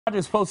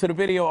Marques posted a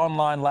video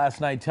online last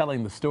night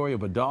telling the story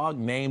of a dog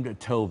named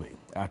Toby.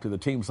 After the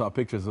team saw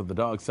pictures of the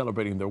dog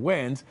celebrating their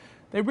wins,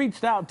 they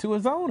reached out to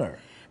his owner.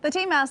 The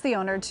team asked the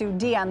owner to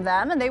DM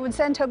them and they would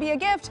send Toby a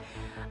gift.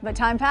 But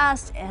time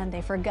passed and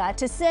they forgot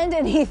to send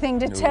anything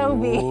to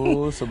Toby.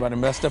 Ooh, somebody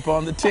messed up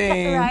on the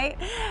team. Right?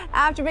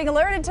 After being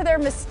alerted to their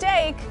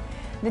mistake,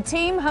 the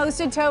team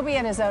hosted Toby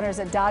and his owners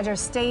at Dodger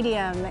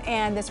Stadium.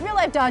 And this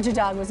real-life Dodger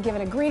dog was given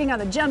a greeting on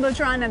the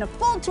jumbotron and a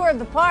full tour of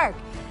the park.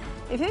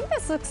 If you think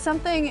this looks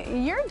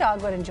something your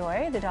dog would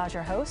enjoy, the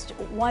Dodger host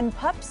won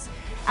pups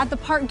at the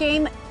park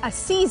game a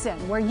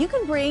season where you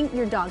can bring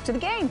your dog to the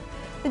game.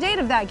 The date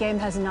of that game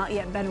has not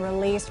yet been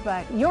released,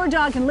 but your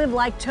dog can live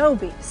like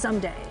Toby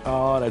someday.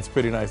 Oh, that's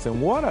pretty nice.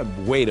 And what a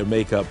way to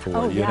make up for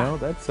it, you know?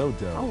 That's so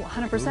dope. Oh,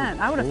 100%.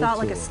 I would have thought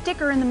like a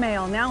sticker in the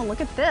mail. Now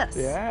look at this.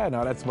 Yeah,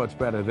 no, that's much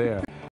better there.